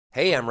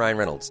Hey, I'm Ryan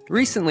Reynolds.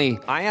 Recently,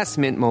 I asked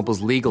Mint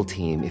Mobile's legal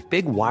team if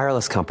big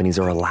wireless companies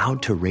are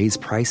allowed to raise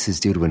prices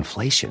due to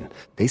inflation.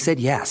 They said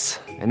yes.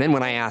 And then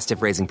when I asked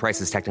if raising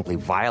prices technically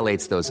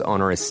violates those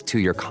onerous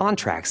two-year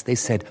contracts, they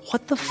said,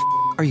 "What the f***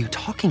 are you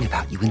talking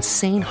about, you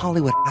insane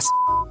Hollywood ass?"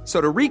 So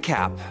to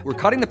recap, we're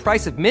cutting the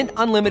price of Mint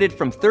Unlimited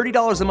from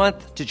 $30 a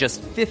month to just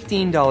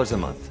 $15 a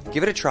month.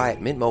 Give it a try at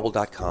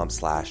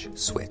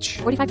mintmobile.com/switch.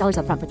 $45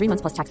 up front for 3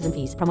 months plus taxes and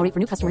fees. Promo rate for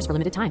new customers for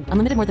limited time.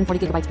 Unlimited more than 40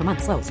 gigabytes per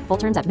month. Slows full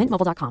terms at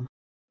mintmobile.com.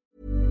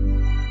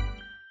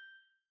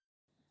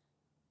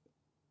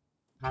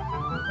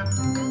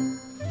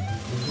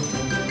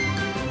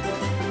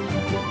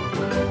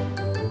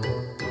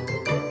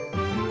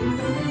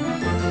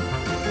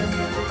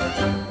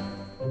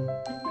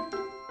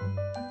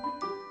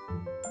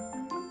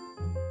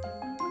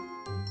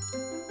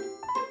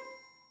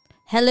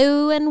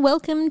 Hello and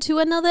welcome to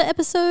another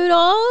episode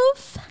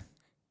of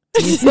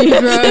Disney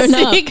Grown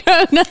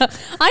Up.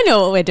 I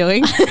know what we're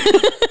doing.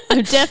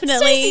 I'm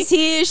definitely. Stacey's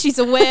here. She's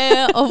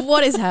aware of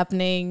what is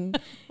happening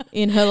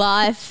in her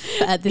life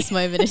at this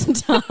moment in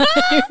time.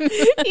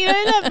 You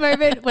know that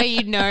moment where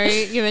you know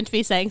you're meant to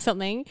be saying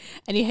something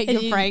and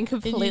your brain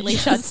completely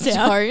shuts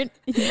down.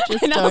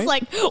 And I was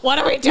like, what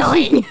are we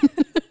doing?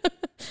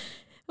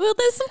 Well,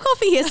 there's some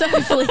coffee here, so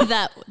hopefully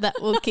that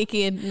will kick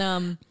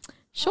in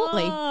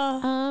shortly.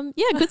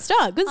 Yeah, good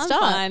start. Good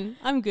start. I'm fine.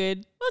 I'm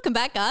good. Welcome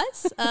back,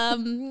 guys.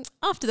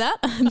 After that,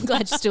 I'm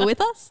glad you're still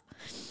with us.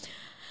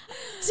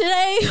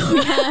 Today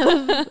we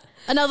have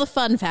another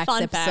fun facts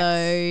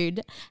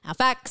episode. Our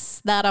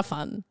facts that are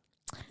fun.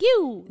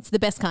 It's the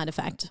best kind of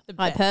fact,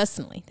 I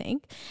personally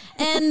think.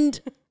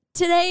 And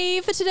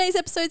for today's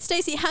episode,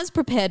 Stacey has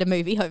prepared a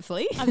movie,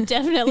 hopefully. I'm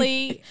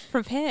definitely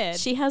prepared.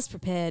 She has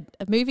prepared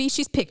a movie.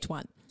 She's picked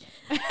one.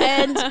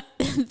 And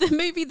the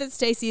movie that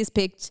Stacey has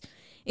picked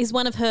is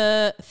one of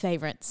her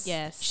favourites.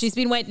 Yes. She's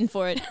been waiting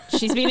for it.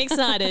 She's been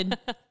excited.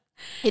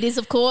 It is,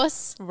 of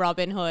course,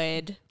 Robin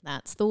Hood.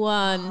 That's the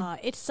one. Oh,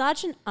 it's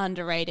such an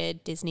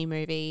underrated Disney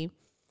movie.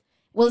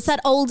 Well, it's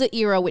that older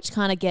era which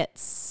kind of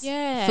gets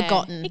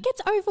forgotten. It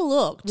gets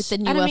overlooked. With the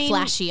newer,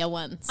 flashier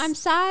ones. I'm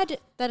sad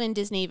that in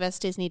Disney versus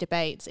Disney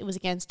debates, it was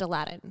against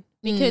Aladdin.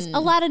 Because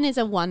Aladdin is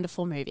a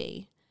wonderful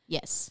movie.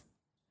 Yes.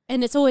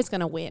 And it's always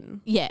going to win.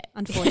 Yeah.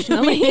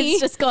 Unfortunately.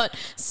 It's just got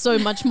so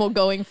much more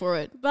going for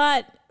it.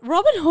 But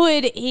Robin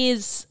Hood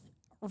is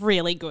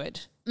really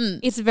good.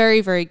 It's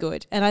very, very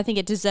good. And I think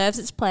it deserves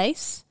its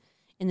place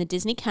in the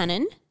Disney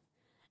canon.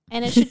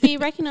 And it should be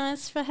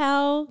recognised for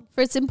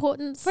its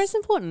importance. For its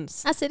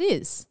importance. As it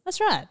is. That's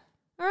right.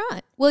 All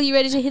right. Well, you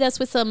ready to hit us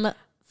with some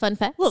fun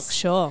facts? Look,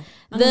 sure.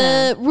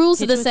 The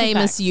rules are the same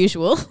as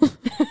usual.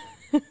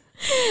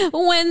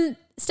 When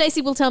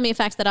Stacey will tell me a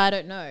fact that I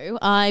don't know,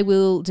 I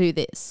will do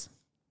this.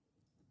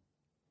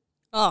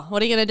 Oh,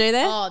 what are you going to do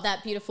there? Oh,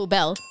 that beautiful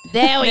bell.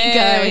 There we go.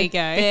 There we go.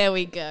 There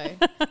we go.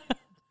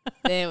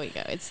 There we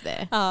go. It's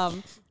there.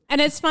 And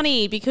it's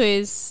funny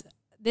because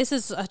this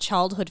is a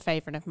childhood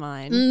favourite of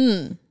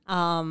mine.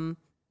 And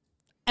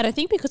I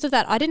think because of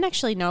that, I didn't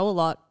actually know a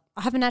lot.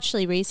 I haven't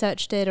actually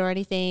researched it or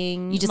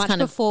anything. You just much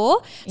kind of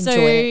before. enjoy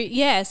it.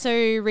 Yeah, so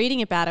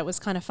reading about it was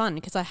kind of fun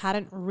because I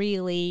hadn't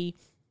really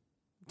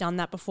done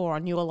that before. I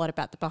knew a lot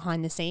about the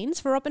behind the scenes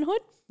for Robin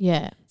Hood.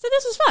 Yeah. So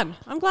this was fun.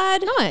 I'm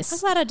glad. Nice. I'm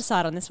glad I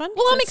decided on this one.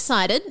 Well, I'm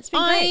excited. It's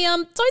been great.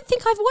 I don't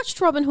think I've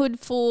watched Robin Hood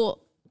for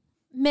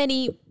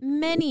many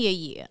a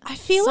year. I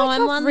feel so like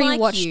I'm I've unlike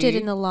rewatched it you.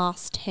 in the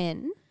last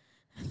 10,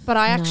 but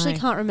I actually No.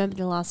 can't remember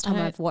the last time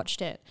don't- I've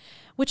watched it,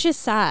 which is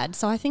sad.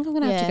 So I think I'm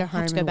going to have to go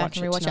home and watch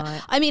it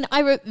tonight. I mean,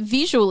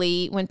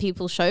 visually, when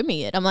people show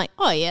me it, I'm like,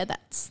 oh yeah,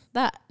 that's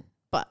that.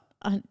 But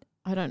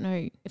I don't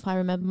know if I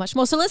remember much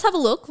more. So let's have a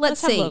look.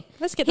 Let's have a see. look.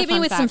 Let's get the Hit me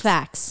fun with some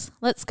facts.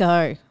 Let's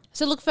go.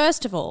 So look,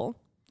 first of all,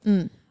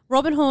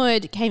 Robin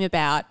Hood came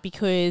about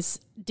because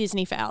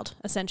Disney failed,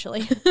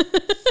 essentially.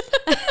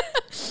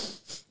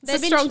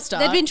 It's a strong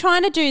start. They've been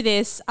trying to do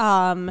this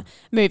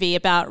movie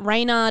about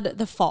Reynard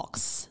the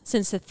Fox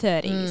since the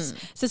 30s.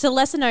 So it's a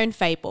lesser-known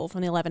fable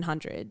from the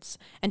 1100s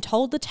and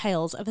told the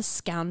tales of a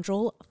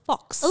scoundrel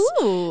fox.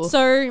 Ooh.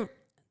 So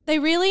they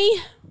really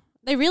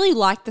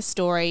liked the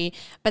story,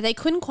 but they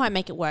couldn't quite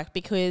make it work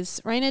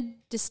because Reynard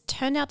just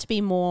turned out to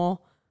be more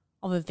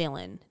of a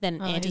villain than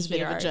an he's a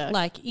bit of a anti-hero. jerk.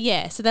 Like,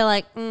 yeah, so they're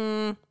like, we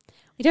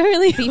don't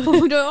really...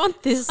 People don't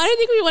want this. I don't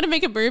think we want to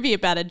make a movie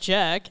about a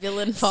jerk.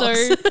 Villain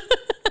fox.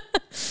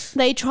 So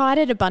they tried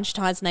it a bunch of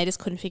times and they just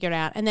couldn't figure it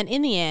out. And then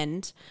in the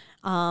end,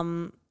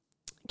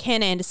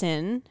 Ken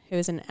Anderson, who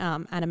is an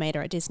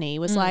animator at Disney,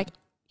 was like,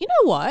 you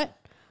know what?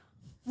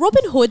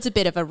 Robin Hood's a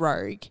bit of a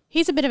rogue.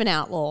 He's a bit of an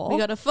outlaw. We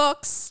got a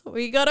fox.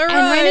 We got a rogue.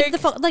 And Reynard the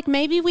Fox, like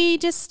maybe we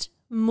just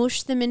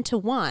mush them into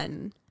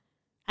one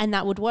and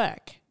that would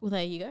work. Well,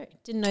 there you go.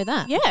 Didn't know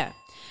that. Yeah.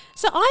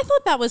 So I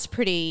thought that was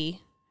pretty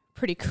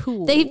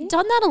cool. They've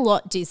done that a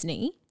lot,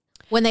 Disney.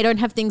 When they don't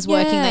have things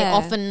working, they Yeah.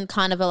 often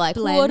kind of are like,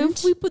 Blend. what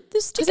if we put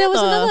this Because together?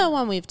 there was another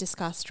one we've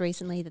discussed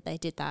recently that they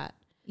did that.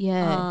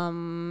 Yeah.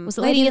 Was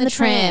it Lady and the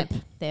Tramp?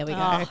 There we go.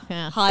 Oh,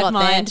 Yeah, hive got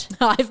mind.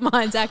 there. Hive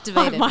mind's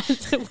activated. My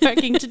mind's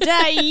working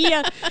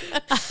today.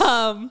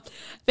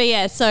 But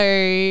yeah, so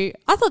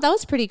I thought that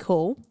was pretty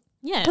cool.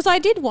 Yeah. Because I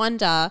did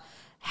wonder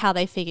how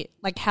they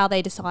how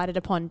they decided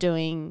upon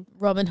doing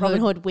Robin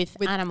Hood with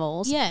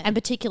animals. Yeah. And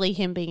particularly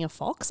him being a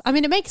fox. I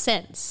mean, it makes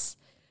sense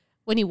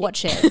when you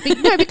watch it.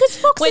 No, because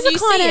foxes When are you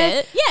kind see of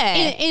it, yeah.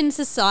 in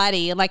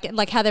society,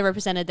 like how they're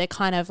represented, they're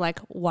kind of like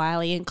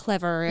wily and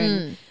clever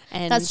and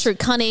That's true.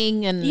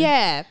 Cunning and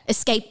Yeah.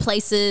 escape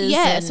places.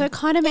 Yeah, and so it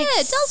kind of makes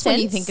it does sense when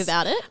you think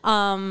about it.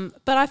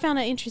 But I found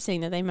it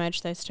interesting that they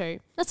merged those two.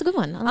 That's a good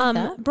one. I like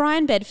that.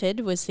 Brian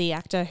Bedford was the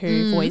actor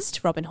who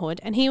voiced Robin Hood,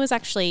 and he was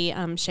actually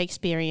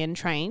Shakespearean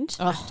trained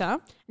actor,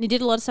 and he did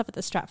a lot of stuff at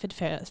the Stratford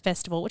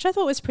Festival, which I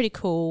thought was pretty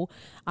cool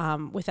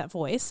with that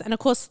voice. And of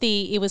course,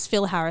 it was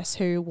Phil Harris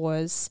who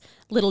was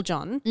Little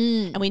John,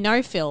 and we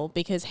know Phil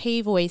because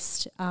he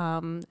voiced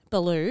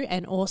Baloo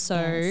and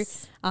also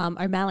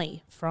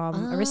O'Malley from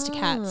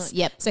Aristocats.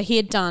 Yep. So he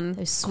had done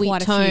Those sweet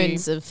quite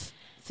tones a few. of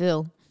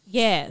Phil.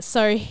 Yeah,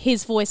 so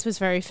his voice was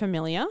very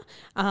familiar.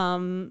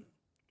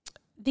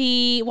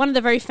 One of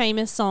the very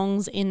famous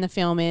songs in the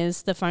film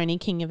is "The Phony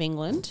King of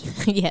England."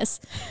 Yes.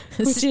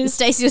 Which is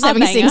Stacey was a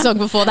having a banger. sing-song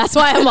before. That's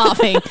why I'm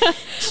laughing.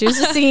 She was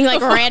just singing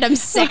like random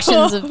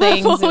sections of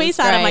things. Before It we was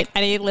started, I'm great. like,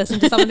 I need to listen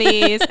to some of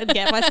these and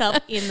get myself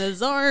in the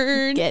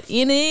zone. Get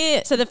in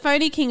it. So "The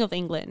Phony King of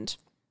England,"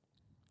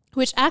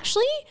 which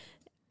actually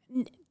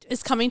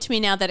is coming to me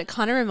now that it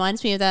kind of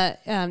reminds me of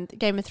that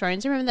Game of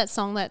Thrones. Remember that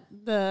song that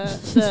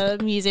the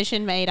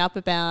musician made up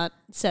about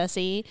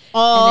Cersei?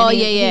 Oh, and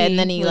then yeah. And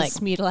then he was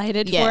like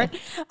mutilated Yeah. for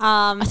it.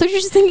 I thought you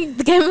were just thinking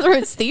the Game of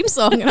Thrones theme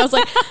song, and I was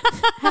like,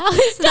 "How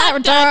is that?"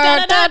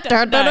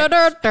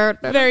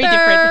 Very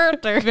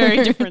different,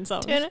 very different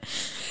songs.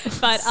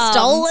 But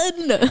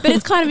Stolen. But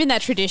it's kind of in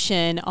that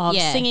tradition of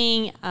Yeah.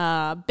 singing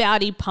a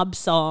bawdy pub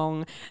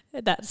song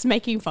that's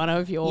making fun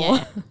of your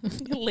Yeah.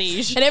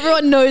 liege. And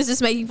everyone knows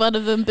it's making fun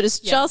of them, but it's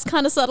just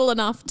kind of subtle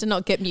enough to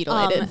not get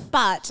mutilated.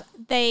 But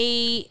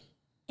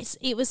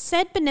it was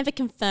said but never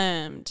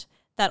confirmed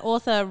that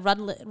author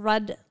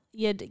Rudyard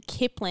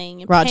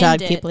Kipling Rudyard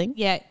penned it. Kipling?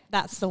 Yeah,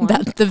 that's the one.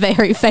 That's the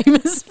very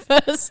famous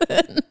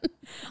person.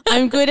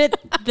 I'm good at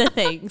the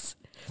things.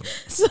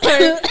 So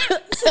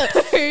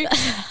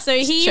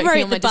he Choking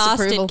wrote on my The Bastard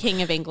disapproval.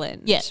 King of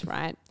England, Yeah.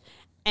 right?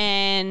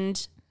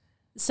 And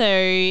so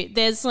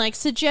there's like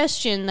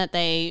suggestion that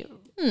they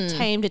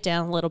tamed it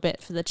down a little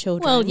bit for the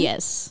children. Well,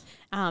 yes.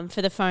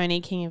 For the phony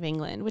King of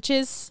England, which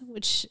is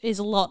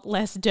a lot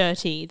less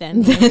dirty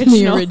than the The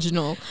original.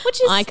 original.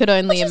 Which is I could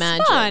only which is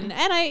imagine. fun.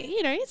 And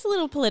it's a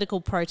little political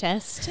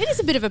protest. It is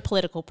a bit of a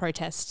political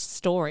protest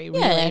story,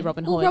 really.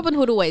 Robin Hood. Well, Robin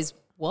Hood always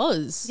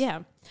was. Yeah.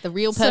 The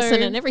real person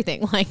So- and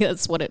everything. Like,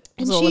 that's what it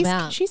was And all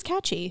about. she's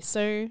catchy,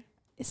 so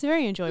it's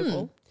very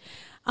enjoyable.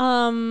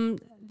 Alan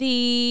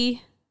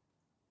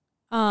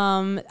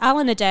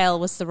Adale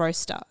was the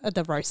roaster.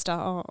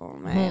 Oh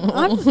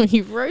man,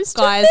 You roasted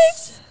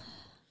guys,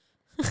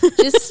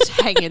 just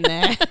hang in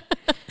there.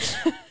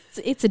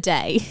 It's a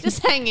day.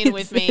 Just hang in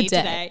with me a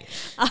day.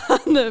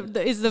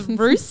 today. Is the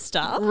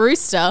rooster?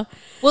 Rooster.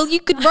 Well, you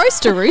could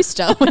roast a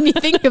rooster when you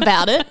think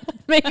about it.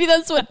 Maybe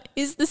that's what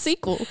is the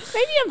sequel.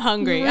 Maybe I'm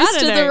hungry. Rooster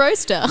I the don't know.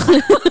 roaster.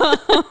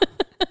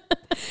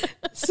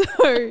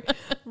 So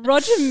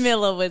Roger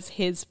Miller was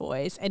his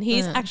voice, and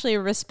he's actually a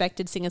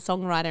respected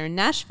singer-songwriter in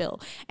Nashville.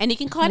 And you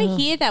can kind of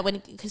hear that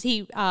because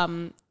he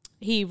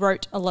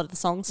wrote a lot of the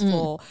songs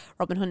for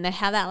Robin Hood, and they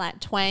have that like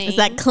twang. It's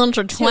that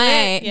contra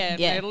twang. Yeah.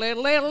 Get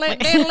That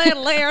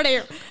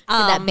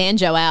that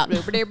banjo out.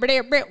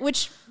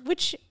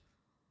 which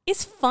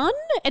is fun,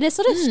 and it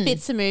sort of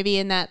fits the movie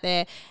in that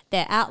they're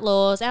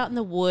outlaws out in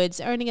the woods.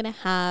 They're only going to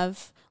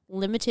have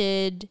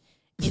limited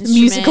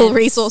Musical instruments.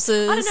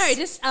 resources. I don't know.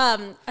 Just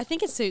I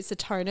think it suits the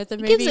tone of the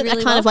movie. Gives it really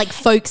that kind of well. like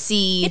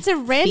folksy. It's a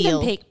random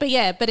feel. pick,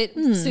 but it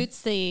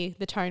suits the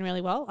tone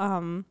really well.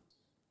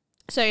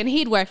 So and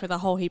he'd worked with a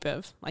whole heap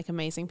of like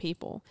amazing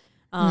people,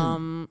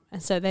 and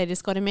so they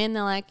just got him in.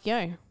 They're like,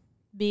 "Yo,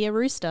 be a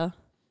rooster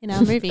in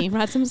our movie,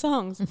 write some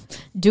songs."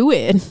 Do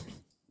it.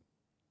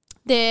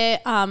 There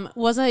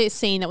was a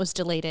scene that was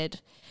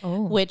deleted,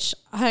 which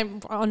I'm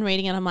on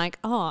reading it. I'm like,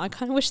 oh, I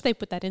kind of wish they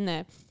put that in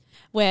there,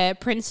 where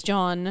Prince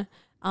John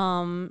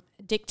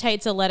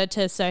dictates a letter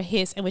to Sir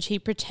Hiss in which he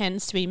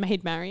pretends to be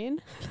Maid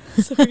Marian.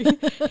 So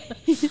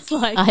he's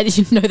like, I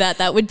didn't know that.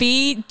 That would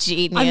be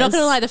genius. I'm not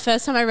going to lie, the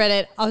first time I read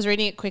it, I was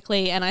reading it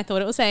quickly and I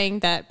thought it was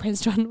saying that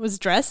Prince John was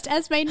dressed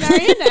as Maid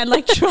Marian and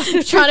like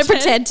trying to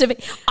pretend to be.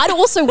 I'd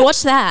also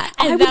watch that.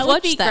 I And would that watch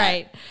would be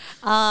great.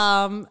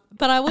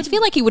 But I I would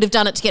feel like he would have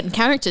done it to get in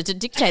character to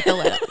dictate the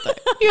letter.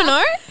 You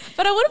know?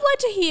 But I would have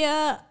liked to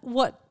hear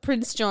what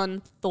Prince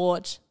John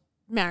thought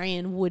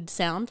Marian would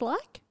sound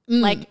like.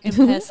 Like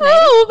impersonating.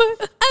 Oh,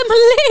 I'm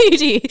a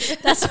lady.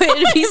 That's what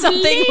it'd be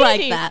something like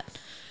Lady. that.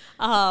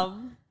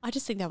 I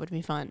just think that would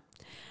be fun.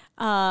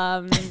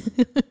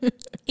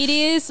 It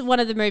is one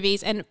of the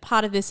movies, and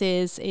part of this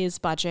is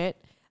budget.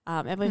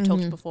 And we've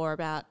talked before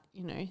about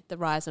the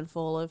rise and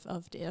fall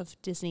of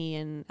Disney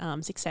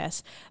and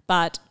success,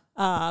 but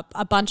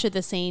a bunch of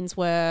the scenes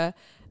were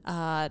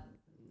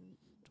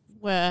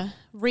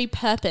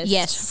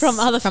repurposed from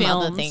other films,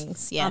 other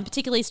things,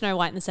 particularly Snow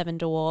White and the Seven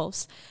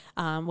Dwarfs,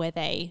 where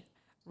they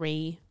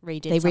redid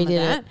it.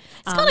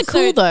 It's kind of so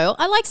cool though.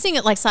 I like seeing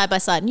it like side by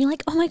side, and you're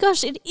like, oh my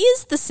gosh, it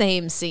is the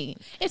same scene.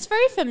 It's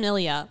very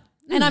familiar,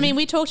 and I mean,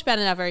 we talked about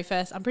it in our very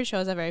first. I'm pretty sure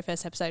it was our very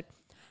first episode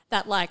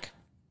that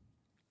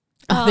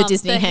The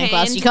Disney hand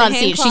clasp. You can't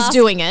see it. She's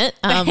doing it.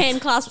 The hand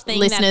clasp thing,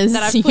 listeners,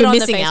 that I've put you're on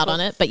missing the out on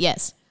it. But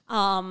yes,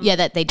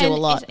 that they do a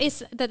lot.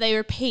 It's that they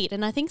repeat,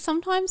 and I think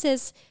sometimes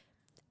there's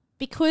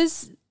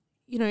because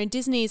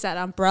Disney's that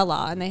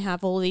umbrella, and they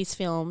have all these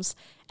films,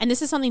 and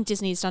this is something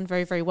Disney's done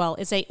very, very well.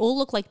 Is they all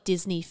look like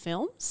Disney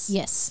films.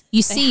 Yes,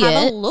 you see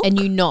have a it, look. and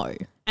you know.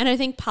 And I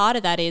think part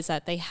of that is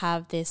that they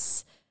have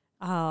this.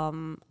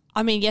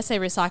 I mean, yes, they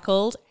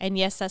recycled, and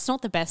yes, that's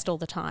not the best all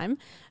the time.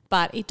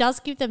 But it does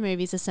give the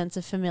movies a sense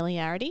of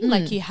familiarity,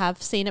 like you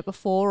have seen it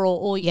before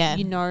or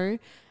you know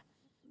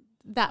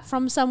that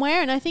from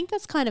somewhere. And I think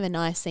that's kind of a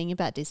nice thing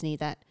about Disney,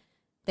 that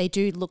they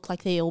do look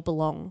like they all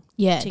belong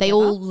together. They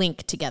all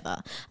link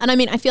together. And I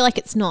mean, I feel like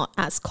it's not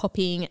as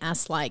copying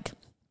as like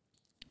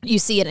you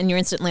see it and you're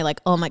instantly like,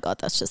 oh my God,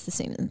 that's just the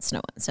scene in Snow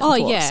White and Seven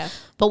Dwarfs. Yeah.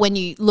 But when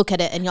you look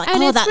at it and you're like,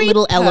 And oh, it's that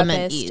little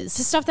element repurposed is.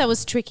 to stuff that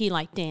was tricky,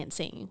 like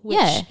dancing,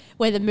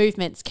 where the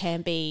movements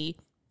can be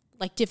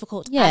like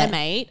difficult to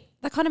animate.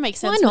 That kind of makes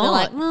sense. Why When they're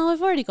not? like, well,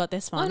 we've already got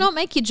this one. Why not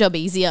make your job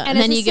easier? And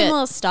then it's you a get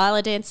similar style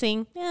of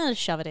dancing. Yeah,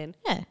 just shove it in.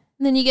 and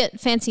then you get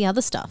fancy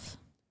other stuff.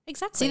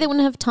 Exactly. See, they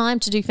wouldn't have time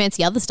to do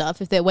fancy other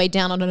stuff if they're way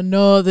down on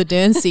another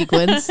dance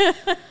sequence.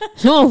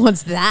 No one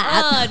wants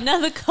that.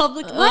 Another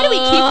complicated. Why do we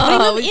keep putting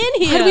them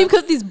in here? Why do we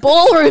put these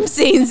ballroom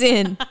scenes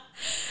in?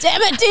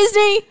 Damn it,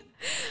 Disney.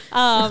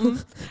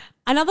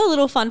 Another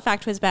little fun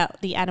fact was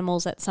about the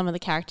animals that some of the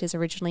characters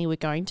originally were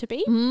going to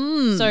be.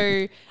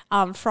 So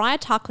Friar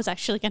Tuck was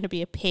actually going to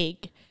be a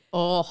pig.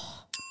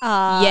 Oh,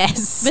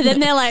 yes. But then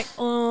they're like,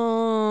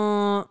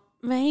 oh,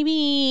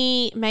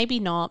 maybe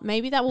not.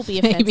 Maybe that will be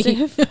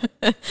offensive.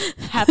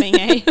 Having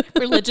a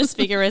religious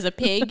figure as a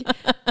pig.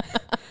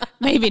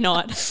 Maybe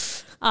not.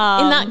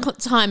 In that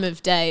time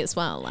of day as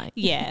well. Like,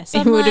 yeah.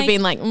 So it would have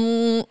been like,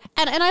 And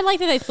I like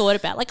that they thought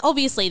about, like,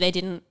 obviously they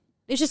didn't,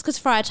 it's just because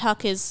Friar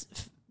Tuck is,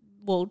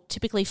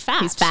 typically fat.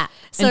 He's fat.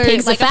 So And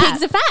pigs are fat.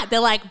 pigs are fat. They're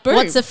like, boom.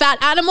 what's a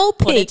fat animal?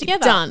 Put it Pig.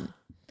 together. Done.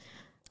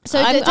 So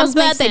I'm it does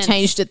glad make they sense,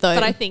 changed it though.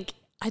 But I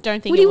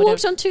don't think Would it he would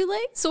walked have. on 2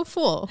 legs or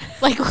 4?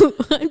 Like,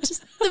 I'm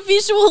just the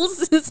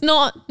visuals is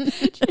not.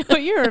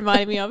 What you're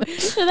reminding me of?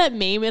 So that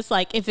meme is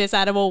like, if this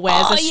animal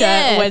wears a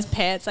shirt or wears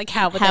pants, like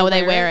how would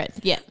they wear it?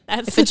 Yeah.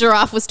 That's If a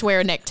giraffe was to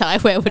wear a necktie,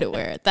 where would it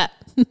wear it? That.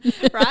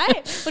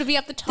 right? Would it be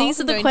up the top? These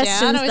are and the going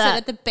questions down, or is that- it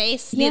at the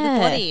base near the Yeah.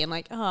 body? I'm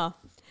like, oh.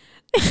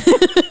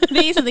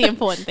 These are the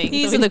important things.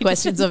 These that are we the need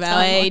questions to of our tell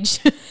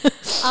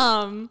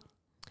them. age.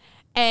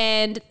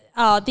 And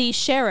the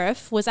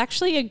sheriff was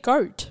actually a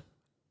goat.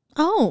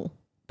 Oh.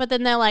 But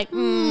then they're like,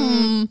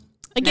 Again.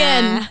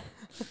 nah.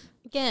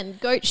 Again,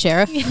 goat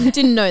sheriff.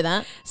 Didn't know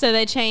that. So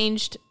they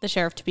changed the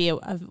sheriff to be a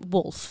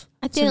wolf.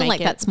 I to feel make like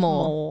it that's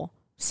more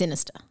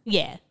sinister.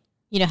 Yeah.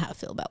 You know how I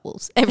feel about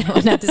wolves.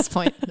 Everyone at this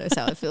point knows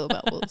how I feel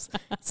about wolves.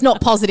 It's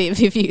not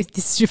positive if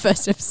this is your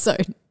first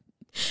episode.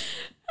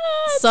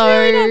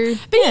 So,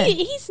 But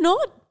he's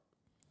not.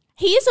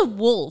 He is a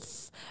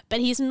wolf,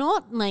 but he's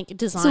not like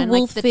it's a designed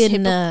wolf like the in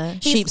typical.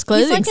 sheep's he's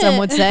clothing, like some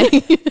would say.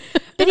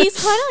 But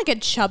he's kind of like a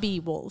chubby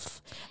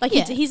wolf. Like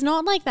Yeah. he's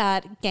not like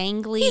that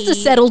gangly. He's a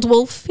settled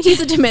wolf.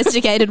 He's a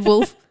domesticated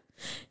wolf.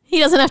 He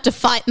doesn't have to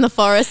fight in the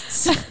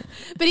forests.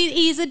 but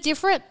he's a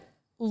different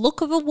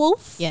look of a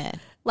wolf. Yeah.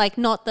 Like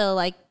not the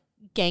like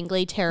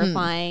gangly,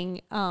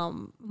 terrifying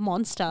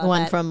monster. The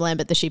one that- from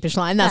Lambert the Sheepish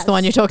Lion. That's the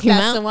one you're talking about?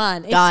 That's the one.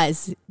 It's-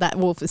 Guys, that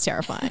wolf is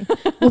terrifying.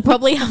 We'll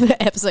probably have an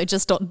episode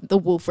just on the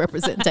wolf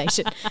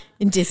representation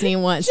in Disney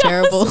and why it's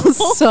terrible.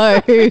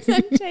 So,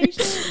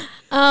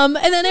 and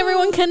then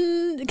everyone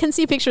can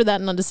see a picture of that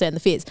and understand the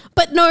fears.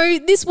 But no,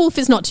 this wolf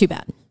is not too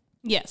bad.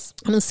 Yes.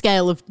 On a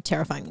scale of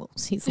terrifying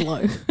wolves, he's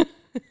low.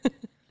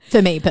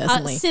 For me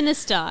personally.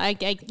 Sinister,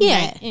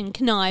 Yeah. and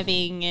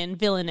conniving and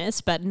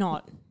villainous, but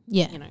not,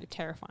 Yeah.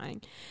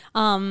 terrifying.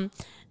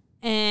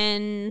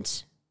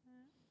 And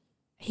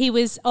he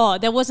was. Oh,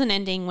 there was an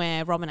ending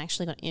where Robin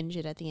actually got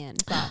injured at the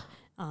end,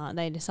 but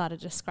they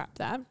decided to scrap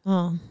that.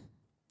 Oh.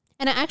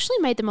 And it actually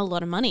made them a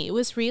lot of money. It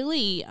was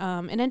really, it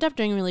ended up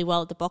doing really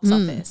well at the box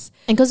office.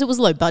 And because it was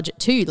low budget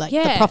too, like the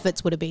Yeah.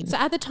 profits would have been So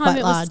at the time, quite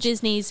it was large.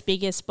 Disney's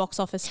biggest box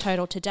office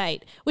total to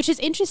date, which is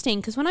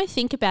interesting because when I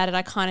think about it,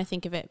 I kind of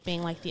think of it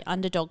being like the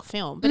underdog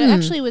film, but it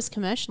actually was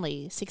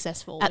commercially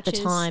successful At which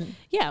the is- time.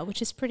 Yeah,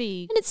 which is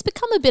pretty. And it's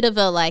become a bit of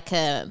a like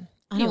a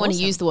I don't want to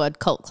awesome. use the word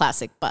cult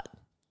classic, but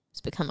it's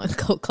become a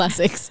cult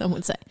classic, some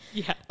would say.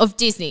 Yeah. Of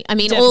Disney. I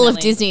mean, all of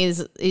Definitely.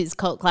 Disney is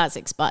cult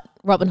classics, but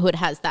Robin Hood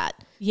has that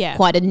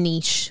quite a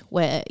niche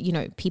where, you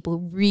know, people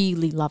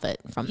really love it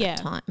from that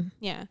time.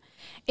 Yeah.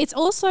 It's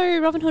also,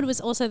 Robin Hood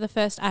was also the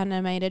first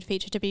animated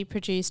feature to be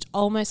produced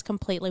almost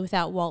completely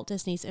without Walt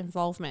Disney's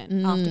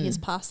involvement after his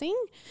passing.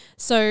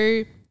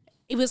 So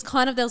it was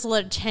kind of, there was a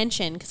lot of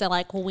tension because they're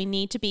like, well, we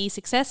need to be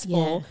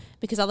successful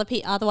because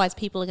otherwise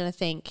people are going to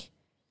think,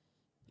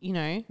 you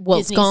know,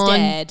 Walt's Disney's gone,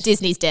 dead.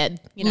 Disney's dead,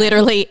 you know.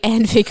 literally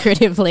and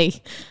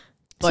figuratively.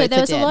 So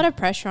there was a lot of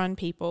pressure on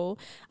people.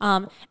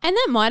 And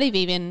that might have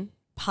even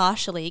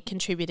partially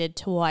contributed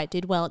to why it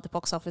did well at the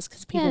box office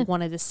because people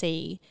wanted to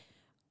see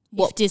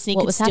if Disney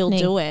could still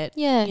do it,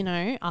 you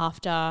know,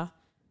 after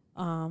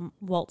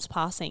Walt's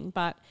passing.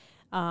 But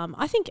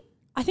I think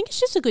it's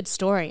just a good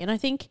story. And I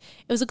think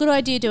it was a good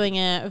idea doing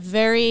a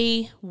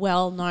very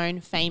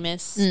well-known,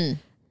 famous,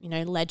 you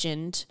know,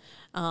 legend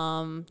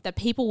that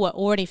people were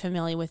already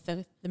familiar with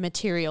the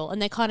material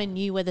and they kind of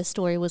knew where the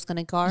story was going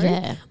to go.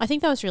 Yeah. I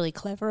think that was really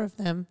clever of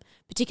them,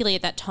 particularly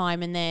at that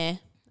time in their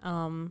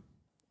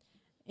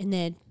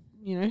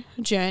you know,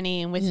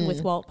 journey and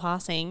with Walt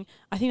passing.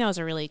 I think that was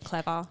a really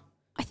clever.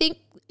 I think,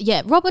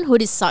 Robin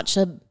Hood is such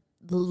a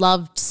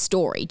loved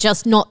story,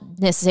 just not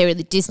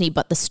necessarily Disney,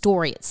 but the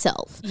story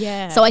itself.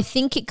 Yeah. So I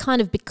think it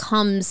kind of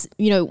becomes,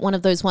 you know, one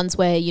of those ones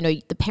where, you know,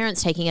 the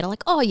parents taking it are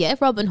like, oh yeah,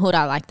 Robin Hood,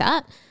 I like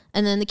that.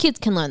 And then the kids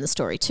can learn the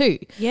story too.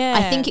 Yeah.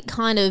 I think it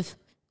kind of,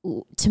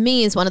 to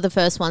me, is one of the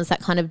first ones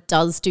that kind of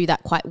does do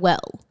that quite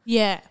well.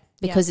 Yeah.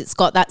 Because it's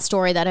got that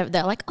story that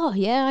they're like, oh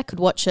yeah, I could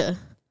watch a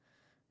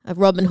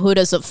Robin Hood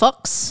as a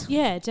fox.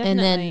 Yeah, definitely. And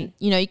then,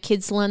 you know,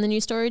 kids learn the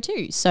new story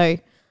too. So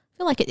I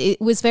feel like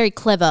it was very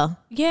clever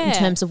in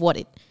terms of what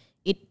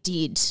it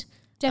did.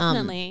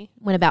 Definitely.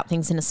 Went about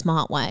things in a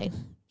smart way.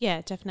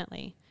 Yeah,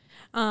 definitely.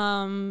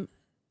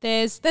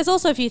 There's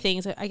also a few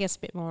things, I guess, a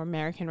bit more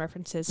American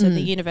references. So the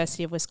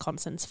University of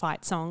Wisconsin's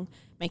fight song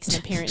makes an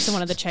appearance in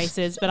one of the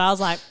chases, but I was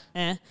like,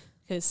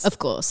 because of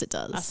course it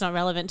does. That's not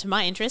relevant to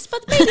my interest,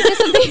 but maybe there's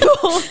some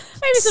people.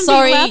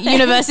 Sorry,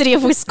 University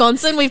of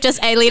Wisconsin, we've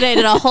just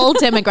alienated our whole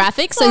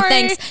demographic. So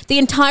thanks. The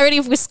entirety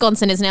of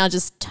Wisconsin is now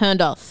just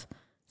turned off.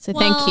 So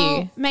thank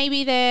you.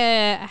 Maybe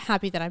they're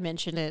happy that I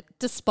mentioned it,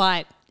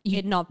 despite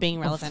it not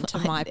being relevant to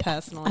my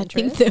personal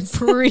interest. I think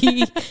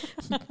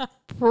they're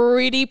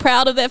pretty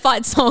proud of their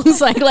fight songs.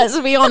 Like, let's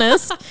be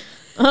honest.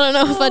 I don't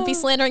know if I'd be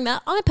slandering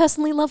that. I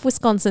personally love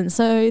Wisconsin,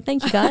 so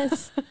thank you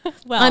guys.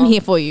 Well, I'm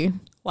here for you.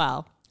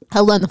 Well,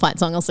 I'll learn the fight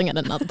song. I'll sing it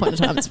at another point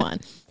in time. It's fine.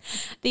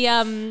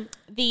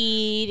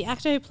 The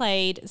actor who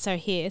played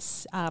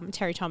Hiss,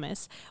 Terry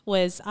Thomas,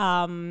 was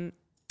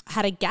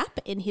had a gap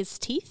in his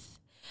teeth.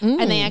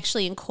 And they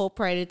actually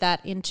incorporated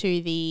that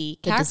into the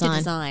character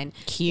design.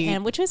 Cute.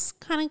 And which was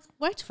kind of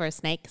worked for a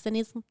snake because then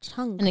his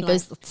tongue. And it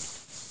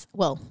goes,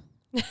 well,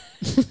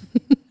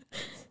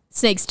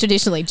 snakes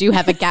traditionally do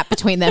have a gap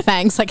between their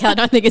fangs. Like, I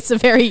don't think it's a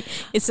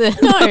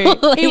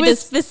no, it was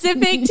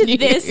specific to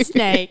this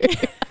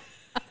snake.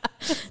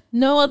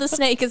 No other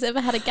snake has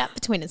ever had a gap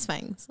between its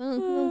fangs.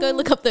 Go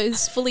look up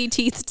those fully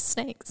teethed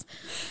snakes.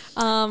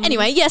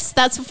 Anyway, yes,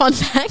 that's a fun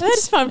fact.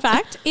 That's a fun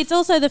fact. It's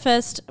also the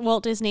first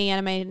Walt Disney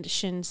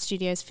Animation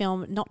Studios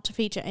film not to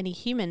feature any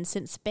humans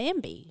since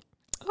Bambi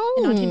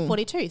in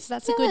 1942. So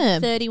that's a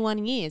good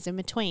 31 years in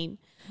between.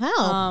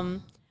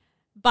 Wow.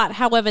 But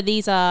however,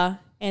 these are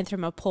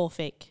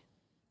anthropomorphic.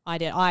 Say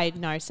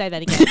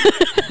that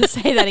again.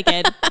 Say that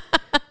again.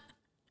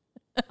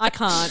 I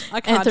can't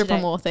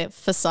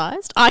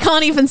anthropomorphized. I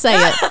can't even say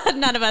it.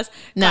 None of us.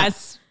 No.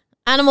 Guys,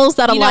 animals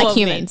that are like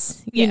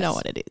humans. You Yes. know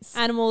what it is.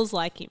 Animals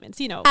like humans.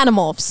 You know.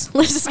 Animorphs.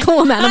 Let's just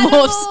call them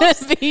animorphs.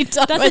 And be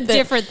done That's a with it.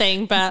 different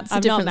thing, but It's a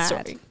I'm different not mad.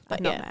 story, but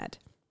I'm not yeah. mad.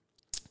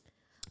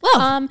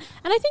 Well, And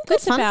I think good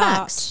that's fun about.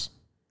 facts.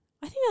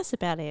 I think that's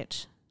about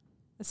it,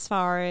 as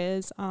far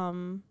as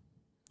fun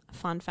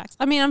facts.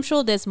 I mean, I'm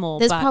sure there's more.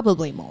 There's but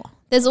probably more.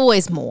 There's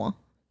always more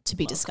to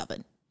be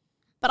discovered.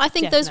 But I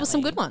think those were some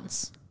Definitely. good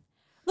ones.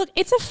 Look,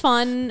 it's a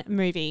fun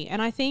movie, and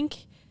I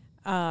think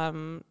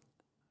I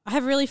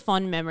have really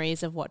fond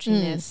memories of watching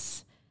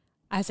this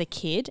as a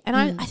kid, and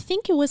I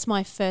think it was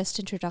my first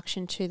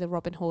introduction to the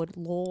Robin Hood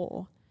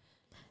lore.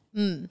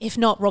 If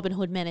not Robin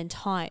Hood Men in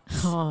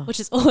Tights, which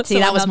is also See,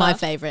 that was my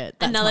favourite.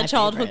 That's another my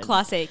childhood favourite.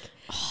 classic.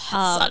 Such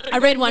I a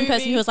read good one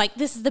person movie. who was like,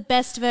 "This is the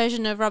best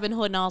version of Robin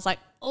Hood," and I was like,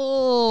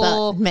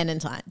 "Oh, But Men in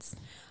Tights.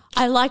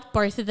 I like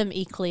both of them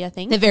equally." I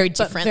think They're very but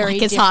different. very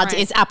Like, it's hard.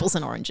 different. It's apples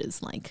and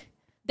oranges. Like,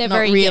 They're not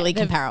very really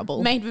they're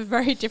comparable. Made with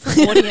very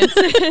different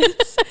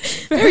audiences,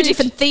 very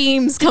different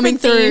themes coming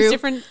different themes, through.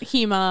 different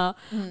humor.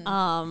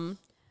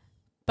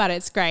 But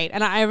it's great.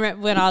 And I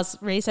remember when I was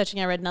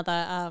researching, I read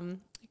another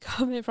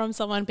comment from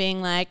someone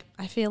being like,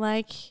 "I feel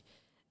like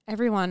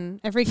every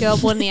girl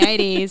born in the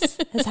 80s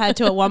has had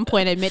to at one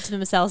point admit to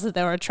themselves that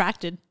they were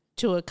attracted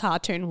to a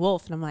cartoon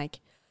wolf." And I'm like,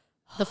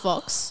 The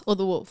fox or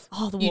the wolf?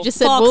 "Oh, the wolf." You just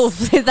said Fox. wolf.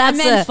 That's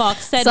I meant a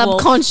fox. Said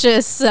wolf.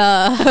 subconscious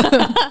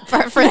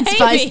preference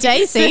by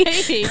Stacey.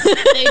 Maybe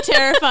they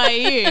terrify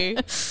you.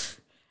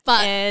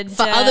 But And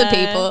for other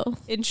people,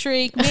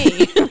 intrigue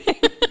me.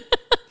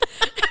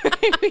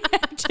 Maybe I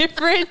have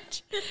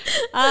different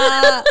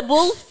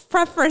wolf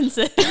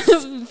preferences.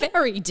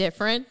 Very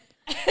different.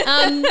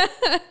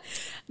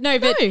 No,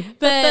 but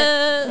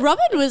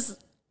Robin was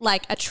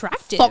like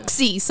attractive.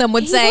 Foxy, some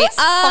would He say. was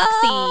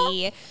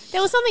foxy.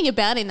 There was something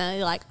about him that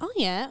you're like, oh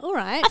yeah, all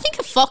right. I think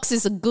a fox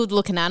is a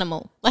good-looking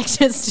animal, like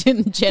just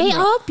in general. They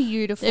are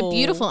beautiful. They're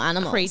beautiful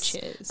animals.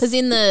 Creatures. Because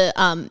in the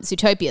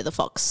Zootopia, the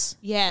fox,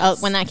 Yes.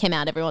 when that came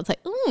out, everyone's like,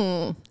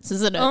 ooh, this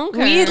is a Okay.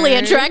 weirdly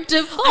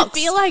attractive fox. I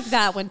feel like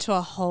that went to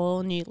a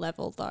whole new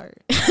level though.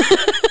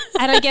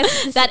 And I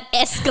guess that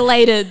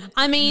escalated.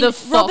 I mean, the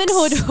fox Robin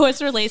Hood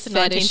was released in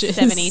fetishes.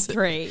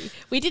 1973.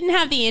 We didn't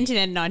have the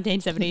internet in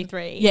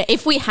 1973. Yeah,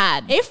 if we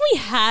had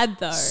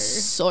though,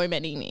 so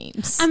many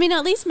memes. I mean,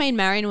 at least Maid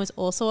Marian was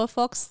also a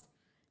fox.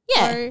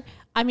 Yeah. So,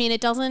 I mean,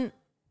 it doesn't.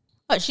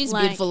 Oh, she's a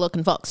like- beautiful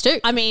looking fox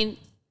too. I mean,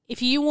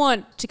 if you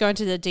want to go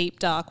into the deep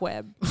dark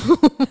web,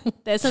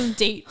 there's some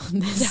deep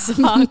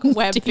dark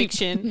web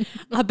fiction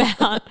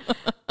about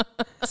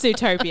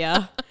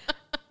Zootopia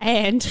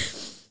and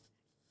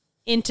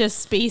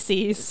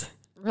interspecies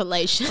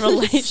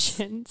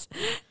relations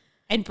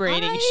and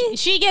breeding.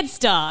 She gets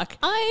dark.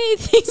 I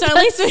think So so.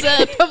 at least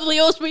That's probably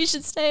all we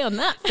should stay on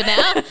that for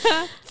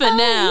now. For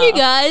now, you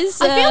guys.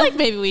 I feel like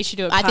maybe we should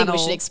do a I think we panel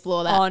should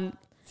explore that. on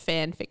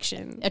fan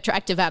fiction.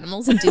 attractive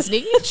animals in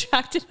Disney.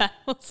 Attractive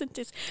animals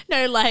and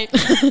no, like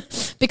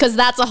Because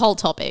that's a whole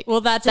topic.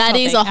 Well, that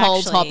is a whole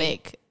actually.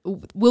 topic.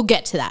 We'll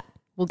get to that.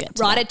 write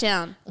that. it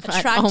down. Right. Oh my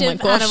Attractive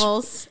gosh.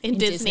 animals in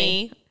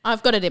Disney.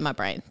 I've got it in my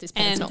brain. This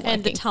pen's not working.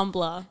 And the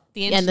Tumblr,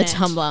 the and internet, the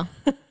Tumblr.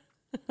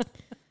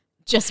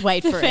 Just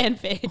wait the for it.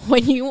 fanfic.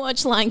 When you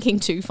watch Lion King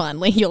 2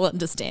 finally, you'll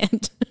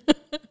understand.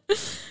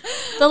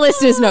 The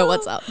listeners know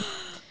what's up.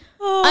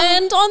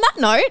 And on that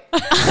note,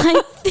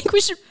 I think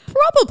we should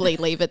probably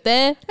leave it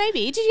there.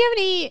 Maybe. Did you have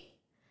any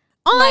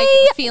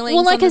feelings?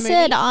 Well, like on I the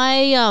said,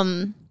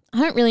 movie? I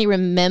don't really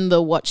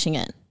remember watching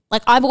it.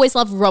 Like, I've always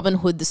loved Robin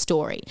Hood the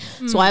story.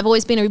 So I've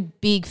always been a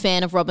big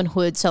fan of Robin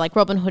Hood. So like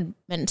Robin Hood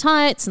Men in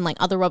Tights and like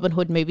other Robin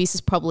Hood movies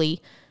has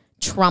probably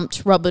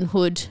trumped Robin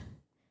Hood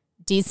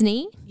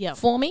Disney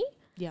for me.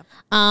 Yeah.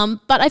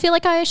 But I feel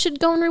like I should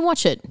go and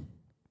rewatch it.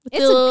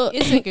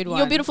 It's a good one.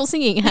 Your beautiful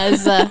singing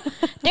has like,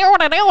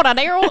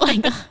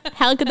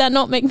 how could that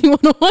not make me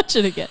want to watch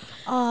it again?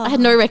 I had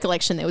no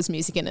recollection there was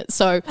music in it.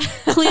 So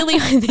clearly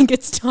I think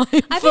it's time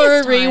for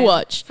a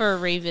rewatch. For a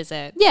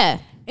revisit. Yeah.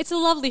 It's a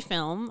lovely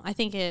film. I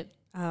think it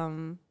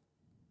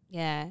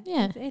Yeah.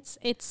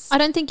 It's I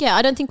don't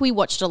think we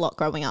watched a lot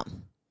growing up.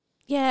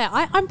 yeah,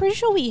 I'm pretty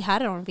sure we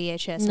had it on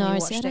VHS and we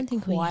watched I don't it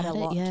think we quite had a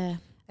lot Yeah.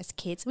 as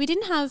kids. We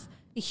didn't have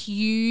a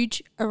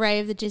huge array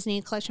of the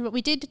Disney collection, but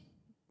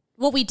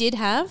what we did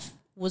have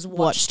was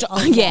watched a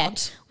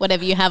lot.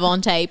 Whatever you have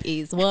on tape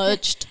is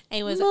watched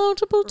It was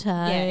multiple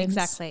times. Yeah,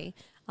 exactly.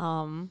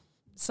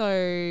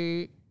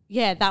 So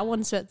yeah, that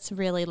one's that's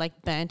really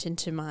like burnt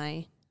into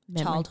my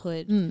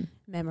childhood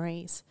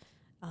memories.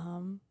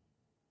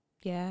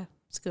 Yeah,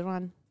 it's a good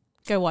one.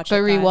 Go watch Go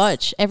it, guys.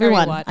 rewatch.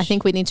 Everyone, Go rewatch. I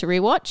think we need to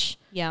rewatch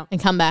Yeah. and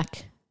come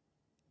back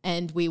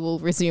and we will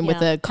resume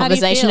with Yeah. a How do you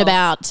conversation feel?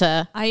 about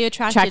Are you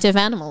attractive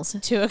animals.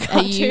 to a Are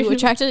cartoon? you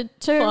attracted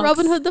to fox?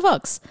 Robin Hood the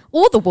fox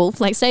or the wolf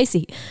like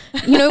Stacey?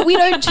 You know, we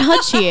don't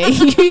judge here.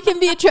 You can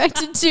be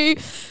attracted to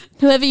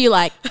whoever you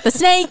like. The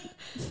snake,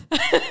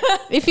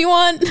 if you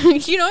want.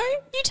 You know,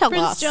 you tell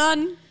Prince us.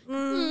 John?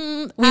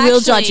 We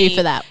will judge you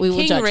for that. We will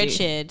King judge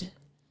Richard,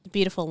 the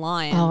beautiful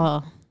lion. you.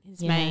 Oh,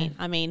 his mate.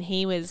 I mean,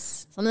 he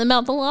was. something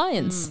about the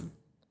lions.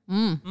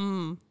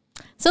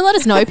 So let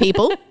us know,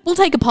 people. We'll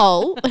take a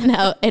poll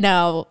in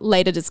our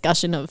later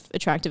discussion of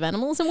attractive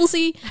animals, and we'll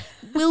see,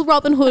 will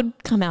Robin Hood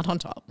come out on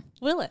top?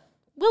 Will it?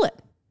 Will it?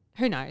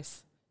 Who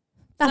knows?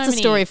 That's a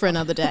story for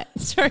another day.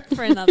 Story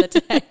for another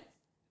day.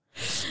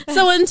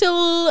 So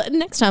until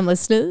next time,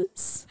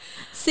 listeners,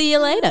 see you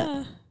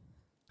later.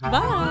 Bye.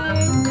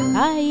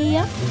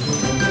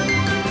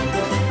 Bye.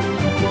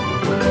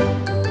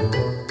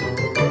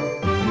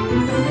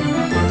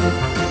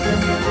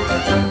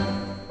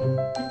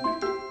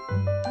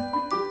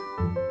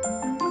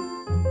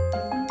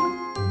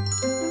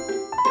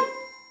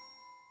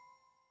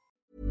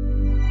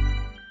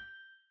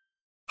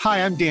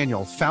 Hi, I'm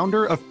Daniel,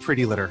 founder of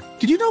Pretty Litter.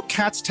 Did you know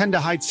cats tend to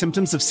hide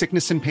symptoms of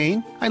sickness and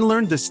pain? I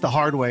learned this the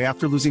hard way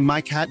after losing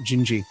my cat,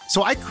 Gingy.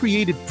 So I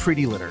created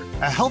Pretty Litter,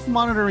 a health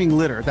monitoring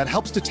litter that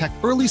helps detect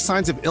early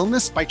signs of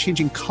illness by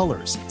changing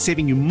colors,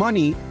 saving you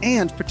money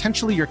and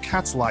potentially your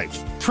cat's life.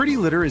 Pretty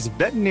Litter is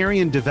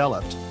veterinarian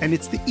developed, and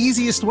it's the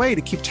easiest way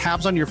to keep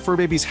tabs on your fur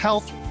baby's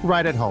health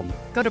right at home.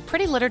 Go to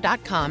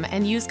prettylitter.com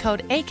and use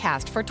code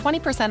ACAST for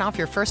 20% off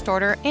your first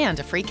order and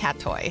a free cat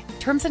toy.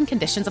 Terms and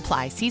conditions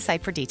apply. See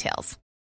site for details.